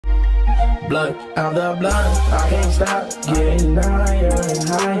blunt after blunt. I can't stop getting higher and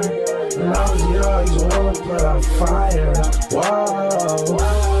higher. And I was young, you wanna put out fire. Whoa,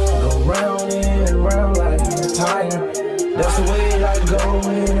 go round and round like a tire. That's the way I go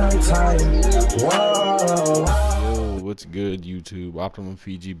when I'm tired. Whoa. Yo, what's good, YouTube? Optimum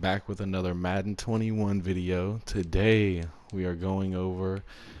Fiji back with another Madden 21 video. Today we are going over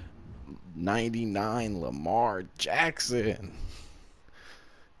 99 Lamar Jackson.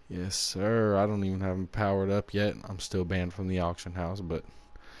 Yes, sir. I don't even have him powered up yet. I'm still banned from the auction house, but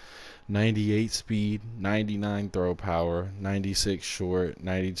 98 speed, 99 throw power, 96 short,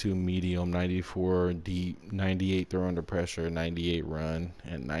 92 medium, 94 deep, 98 throw under pressure, 98 run,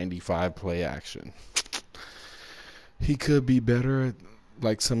 and 95 play action. He could be better at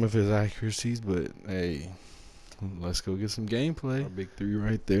like some of his accuracies, but hey, let's go get some gameplay. Our big three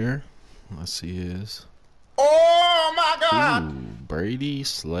right there. Let's see his. Oh my God! Ooh, Brady,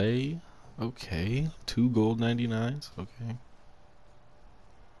 Slay. Okay, 2 gold 99s. Okay.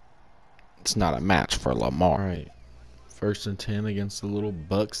 It's not a match for Lamar. All right. 1st and 10 against the little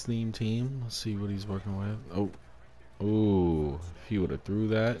Bucks theme team. Let's see what he's working with. Oh. Ooh, if he would have threw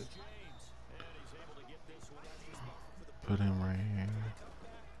that. Put him right here.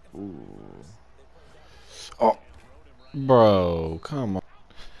 Ooh. Oh. Bro, come on.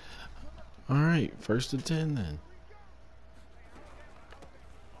 All right, 1st and 10 then.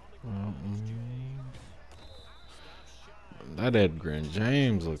 That Edgren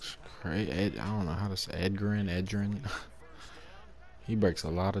James looks crazy. I don't know how to say Edgren. He breaks a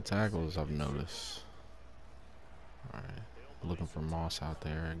lot of tackles, I've noticed. All right, looking for Moss out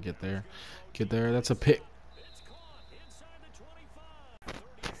there. Get there. That's a pick.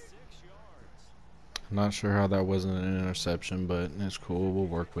 Not sure how that wasn't an interception, but it's cool. We'll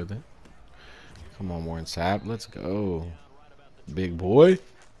work with it. Come on, Warren Sapp. Let's go. Big boy.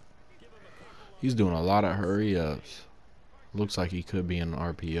 He's doing a lot of hurry-ups. Looks like he could be in an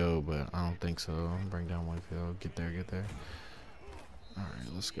RPO, but I don't think so. Bring down Whitefield. Get there. All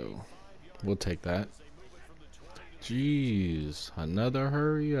right, let's go. We'll take that. Jeez. Another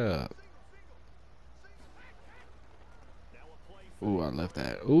hurry-up. Ooh, I left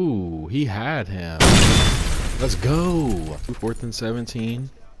that. Ooh, he had him. Let's go. 4th and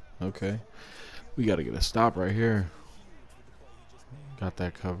 17. Okay. We got to get a stop right here. Got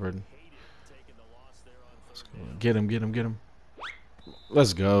that covered. Let's go. Get him.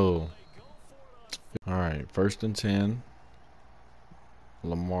 Let's go. All right, 1st and 10.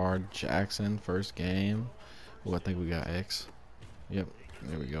 Lamar Jackson, first game. Oh, I think we got X. Yep,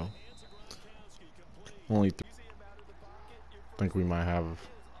 there we go. Only 3. I think we might have a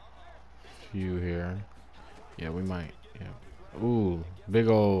few here. Yeah, we might. Yeah. Ooh, big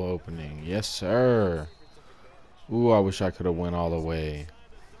old opening. Yes, sir. Ooh, I wish I could have went all the way.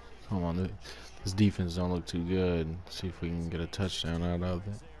 Come on, this defense don't look too good. See if we can get a touchdown out of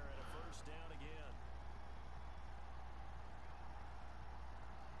it.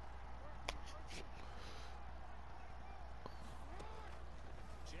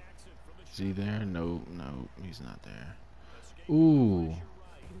 Is he there? No, he's not there. Ooh.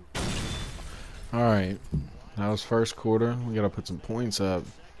 All right. That was 1st quarter. We got to put some points up.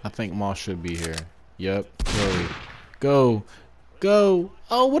 I think Moss should be here. Yep. Go.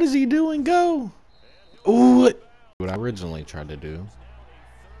 Oh, what is he doing? Go. Ooh. What I originally tried to do.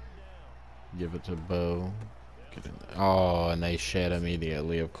 Give it to Bo. Get in there. Oh, and they shed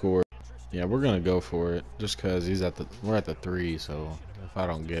immediately, of course. Yeah, we're going to go for it just because we're at the 3, so if I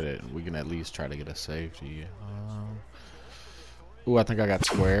don't get it, we can at least try to get a safety. Ooh, I think I got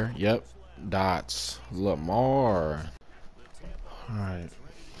square. Yep. Dots. Lamar. All right.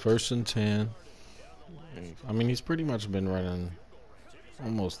 1st and 10. I mean, he's pretty much been running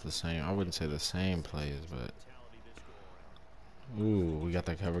almost the same. I wouldn't say the same plays, but. Ooh, we got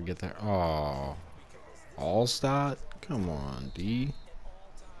that cover. Get there. Oh. All-stot? Come on, D.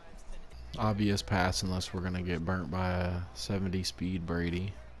 Obvious pass unless we're going to get burnt by a 70 speed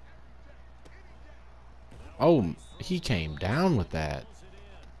Brady. Oh, he came down with that.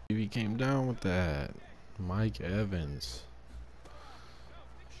 He came down with that. Mike Evans.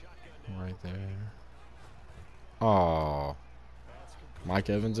 Right there. Oh. Mike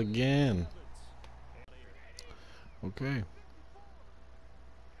Evans again. Okay.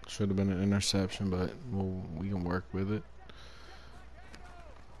 Should have been an interception, but we can work with it.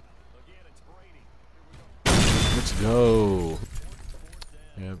 Let's go.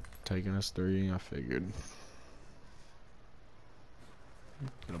 Yep, taking us 3, I figured.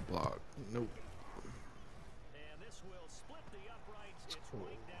 Get a block. Nope.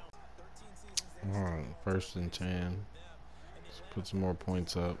 Alright, 1st and 10. Let's put some more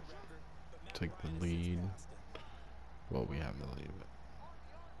points up. Take the lead. Well, we have the lead. But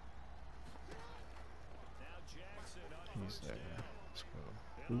he's there. Let's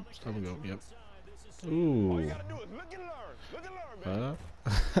go. Oops, there we go. Yep. Ooh.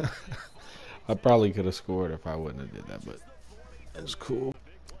 I probably could have scored if I wouldn't have did that, but it was cool.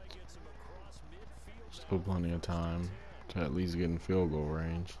 Still plenty of time to at least get in field goal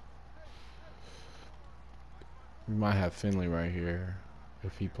range. We might have Finley right here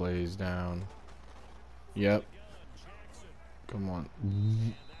if he plays down. Yep. Come on.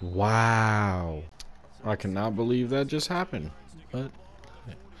 Wow. I cannot believe that just happened. But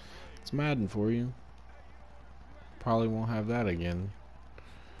it's Madden for you. Probably won't have that again.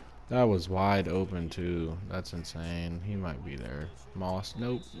 That was wide open too. That's insane. He might be there. Moss.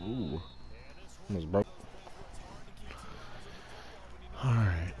 Nope. Ooh. Almost broke.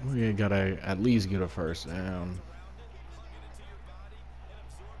 Alright. We gotta at least get a first down.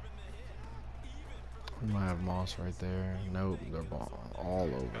 We might have Moss right there. Nope. They're all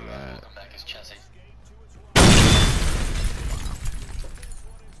over that.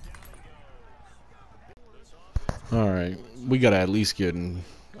 Alright. We gotta at least get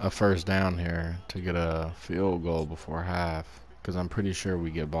a first down here to get a field goal before half. Because I'm pretty sure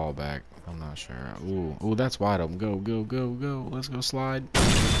we get ball back. I'm not sure. Ooh, that's wide open. Go, go, go, go. Let's go slide.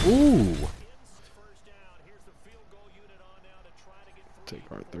 Ooh. Take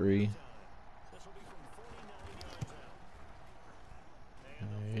our 3.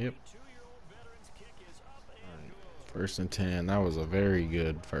 Yep. First and 10. That was a very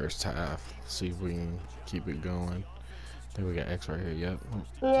good first half. Let's see if we can keep it going. I think we got X right here. Yep.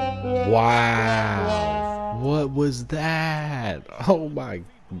 Wow. What was that? Oh my,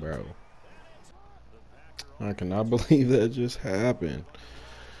 bro. I cannot believe that just happened.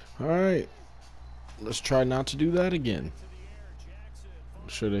 All right. Let's try not to do that again.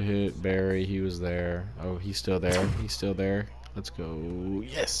 Should have hit Barry. He was there. Oh, he's still there. He's still there. Let's go.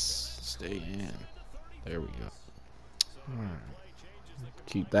 Yes. Stay in. There we go. All right.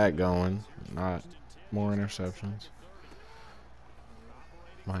 Keep that going. Not more interceptions.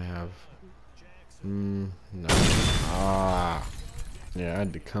 Might have. No. Ah. Yeah, I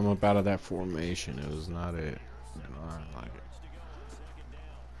had to come up out of that formation. It was not it. Did not like it.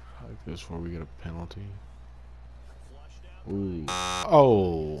 Like this before we get a penalty. Ooh.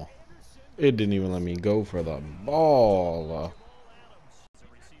 Oh. It didn't even let me go for the ball.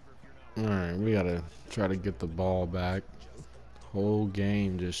 Alright, we gotta try to get the ball back. Whole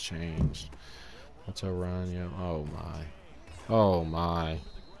game just changed. That's a run, yeah. Oh my. Oh my.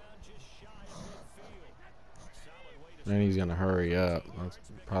 And he's gonna hurry up. Let's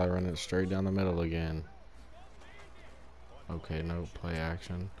probably run it straight down the middle again. Okay, no play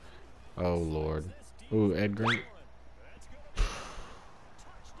action. Oh Lord. Ooh, Ed Green.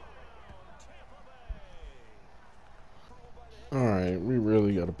 Alright, we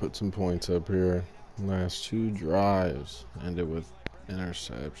really got to put some points up here. Last 2 drives ended with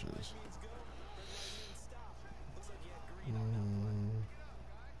interceptions.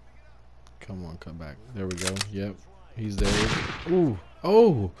 Come on, come back. There we go. Yep, he's there. Ooh,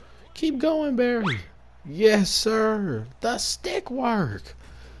 oh, keep going, Barry. Yes, sir. The stick work.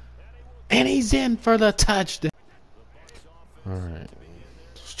 And he's in for the touchdown. Alright,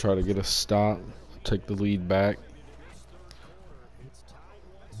 let's try to get a stop. Take the lead back.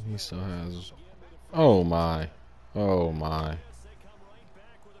 He still has. Oh my. Oh my.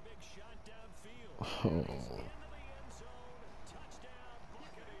 Oh.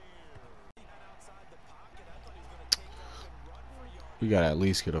 We gotta at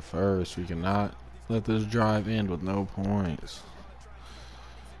least get a first. We cannot let this drive end with no points.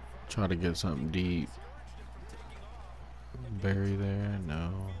 Try to get something deep. Barry there?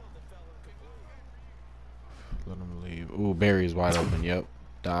 No. Let him leave. Ooh, Barry's wide open. Yep.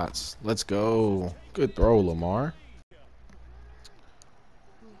 Dots. Let's go. Good throw, Lamar.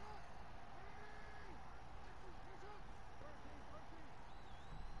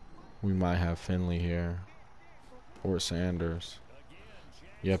 We might have Finley here. Or Sanders.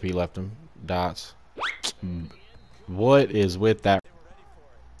 Yep, he left him. Dots. What is with that?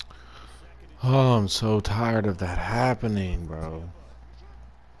 Oh, I'm so tired of that happening, bro.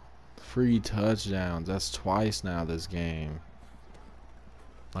 Free touchdowns. That's twice now this game.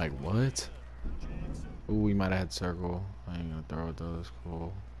 Like, what? Ooh, we might have had circle. I ain't gonna throw it though. That's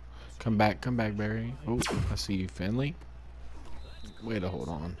cool. Come back, Barry. Oh, I see you, Finley. Way to hold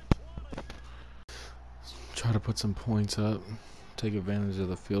on. Try to put some points up. Take advantage of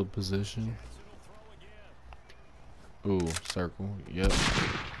the field position. Ooh, circle. Yep.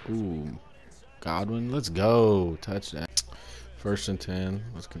 Ooh, Godwin. Let's go. Touchdown. First and 10.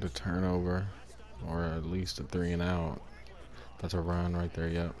 Let's get a turnover. Or at least a 3 and out. That's a run right there,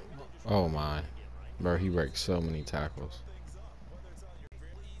 yep. Oh my. Bro, he breaks so many tackles.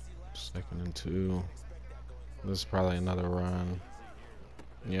 Second and 2. This is probably another run.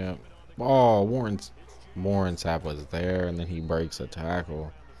 Yep. Oh, Warren Sapp was there, and then he breaks a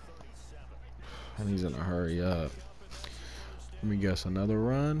tackle. And he's in a hurry up. Let me guess, another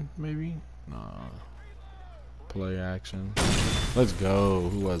run, maybe? Nah. Play action. Let's go.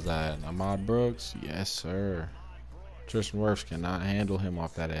 Who was that? Ahmad Brooks? Yes, sir. Tristan Wirfs cannot handle him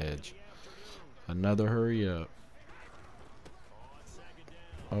off that edge. Another hurry up.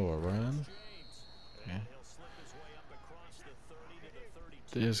 Oh, a run? Okay.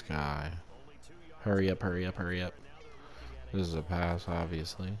 This guy. Hurry up, hurry up, hurry up. This is a pass,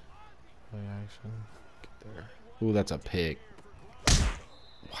 obviously. Play action. Get there. Ooh, that's a pick.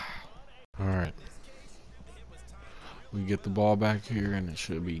 Wow. Alright. We get the ball back here, and it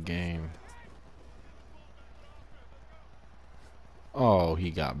should be game. Oh, he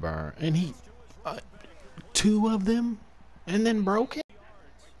got burned. And he... two of them? And then broke it?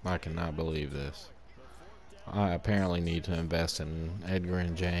 I cannot believe this. I apparently need to invest in Edgar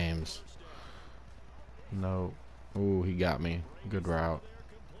and James. No. Ooh, he got me. Good route.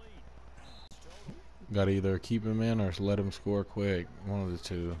 Got to either keep him in or let him score quick. One of the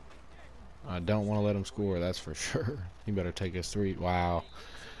two. I don't want to let him score, that's for sure. He better take his 3. Wow.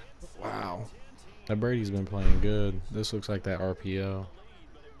 Wow. That Brady's been playing good. This looks like that RPO.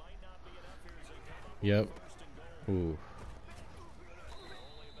 Yep. Ooh.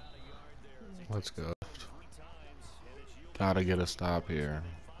 Let's go. Gotta get a stop here.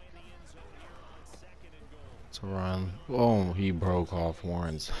 It's a run. Oh, he broke off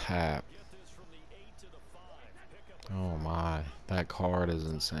Warren's hat. Oh my. That card is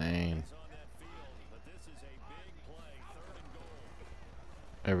insane.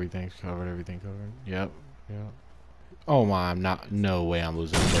 Everything's covered, everything covered. Yep, yep. Oh my, I'm not, no way I'm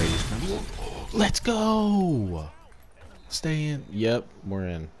losing Brady's. Let's go! Stay in. Yep, we're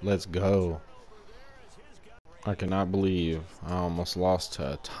in. Let's go. I cannot believe I almost lost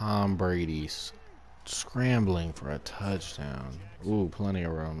to Tom Brady scrambling for a touchdown. Ooh, plenty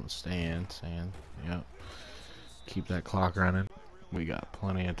of room. Stay in, yep. Keep that clock running. We got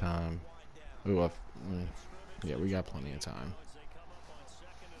plenty of time. Ooh, yeah, we got plenty of time.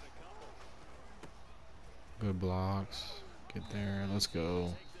 Good blocks. Get there. Let's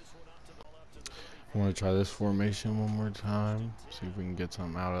go. I want to try this formation one more time. See if we can get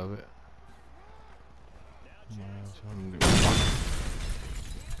something out of it.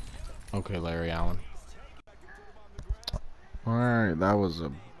 Okay, Larry Allen. Alright, that was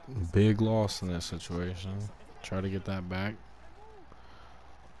a big loss in this situation. Try to get that back.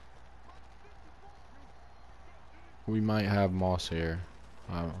 We might have Moss here.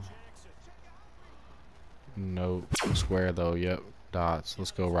 Nope. Square though, yep. Dots.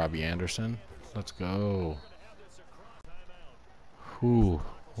 Let's go, Robbie Anderson. Let's go. Whew.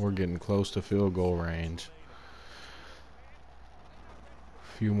 We're getting close to field goal range.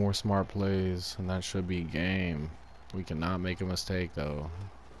 Few more smart plays, and that should be game. We cannot make a mistake though.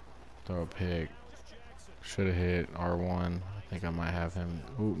 Throw a pick. Should have hit R1. I think I might have him.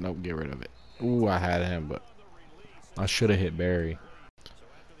 Ooh, nope, get rid of it. Ooh, I had him, but I should have hit Barry.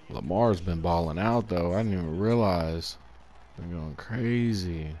 Lamar's been balling out though. I didn't even realize. They're going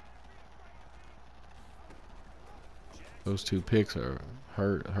crazy. Those 2 picks are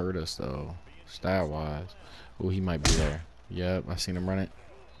hurt us though, stat wise. Oh, he might be there. Yep, I seen him run it.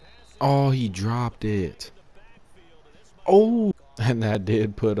 Oh, he dropped it. Oh, and that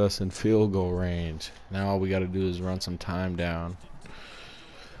did put us in field goal range. Now all we got to do is run some time down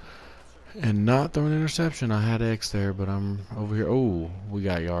and not throw an interception. I had X there, but I'm over here. Oh, we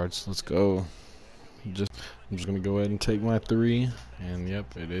got yards. Let's go. I'm just gonna go ahead and take my 3, and yep,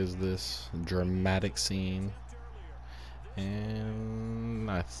 it is this dramatic scene. And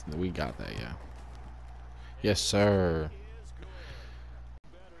we got that, yeah. Yes, sir.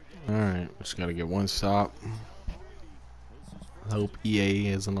 Alright, just gotta get one stop. Hope EA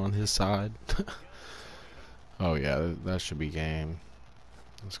isn't on his side. Oh yeah, that should be game.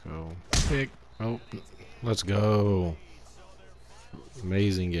 Let's go. Pick. Oh, let's go.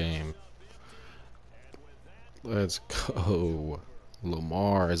 Amazing game. Let's go.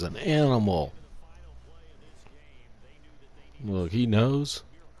 Lamar is an animal. Look, he knows.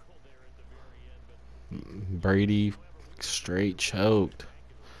 Brady straight choked.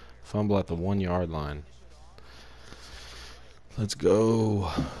 Fumble at the 1-yard line. Let's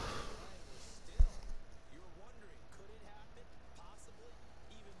go.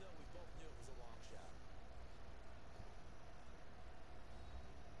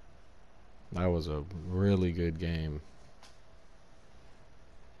 That was a really good game.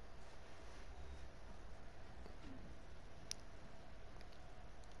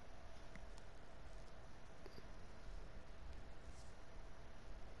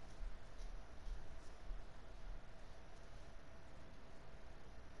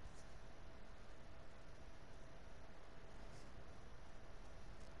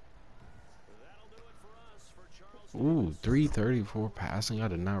 Ooh, 334 passing. I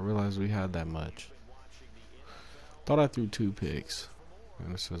did not realize we had that much. Thought I threw 2 picks.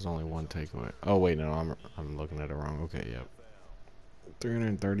 And it says only 1 takeaway. Oh wait, no, I'm looking at it wrong. Okay, yep.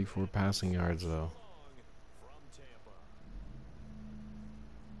 334 passing yards though.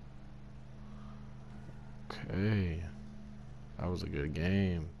 Okay. That was a good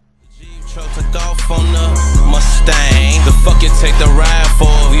game. Took off on the Mustang. The fuck you take the ride for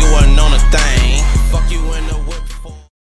if you wasn't on a thing? Fuck you in the whip for.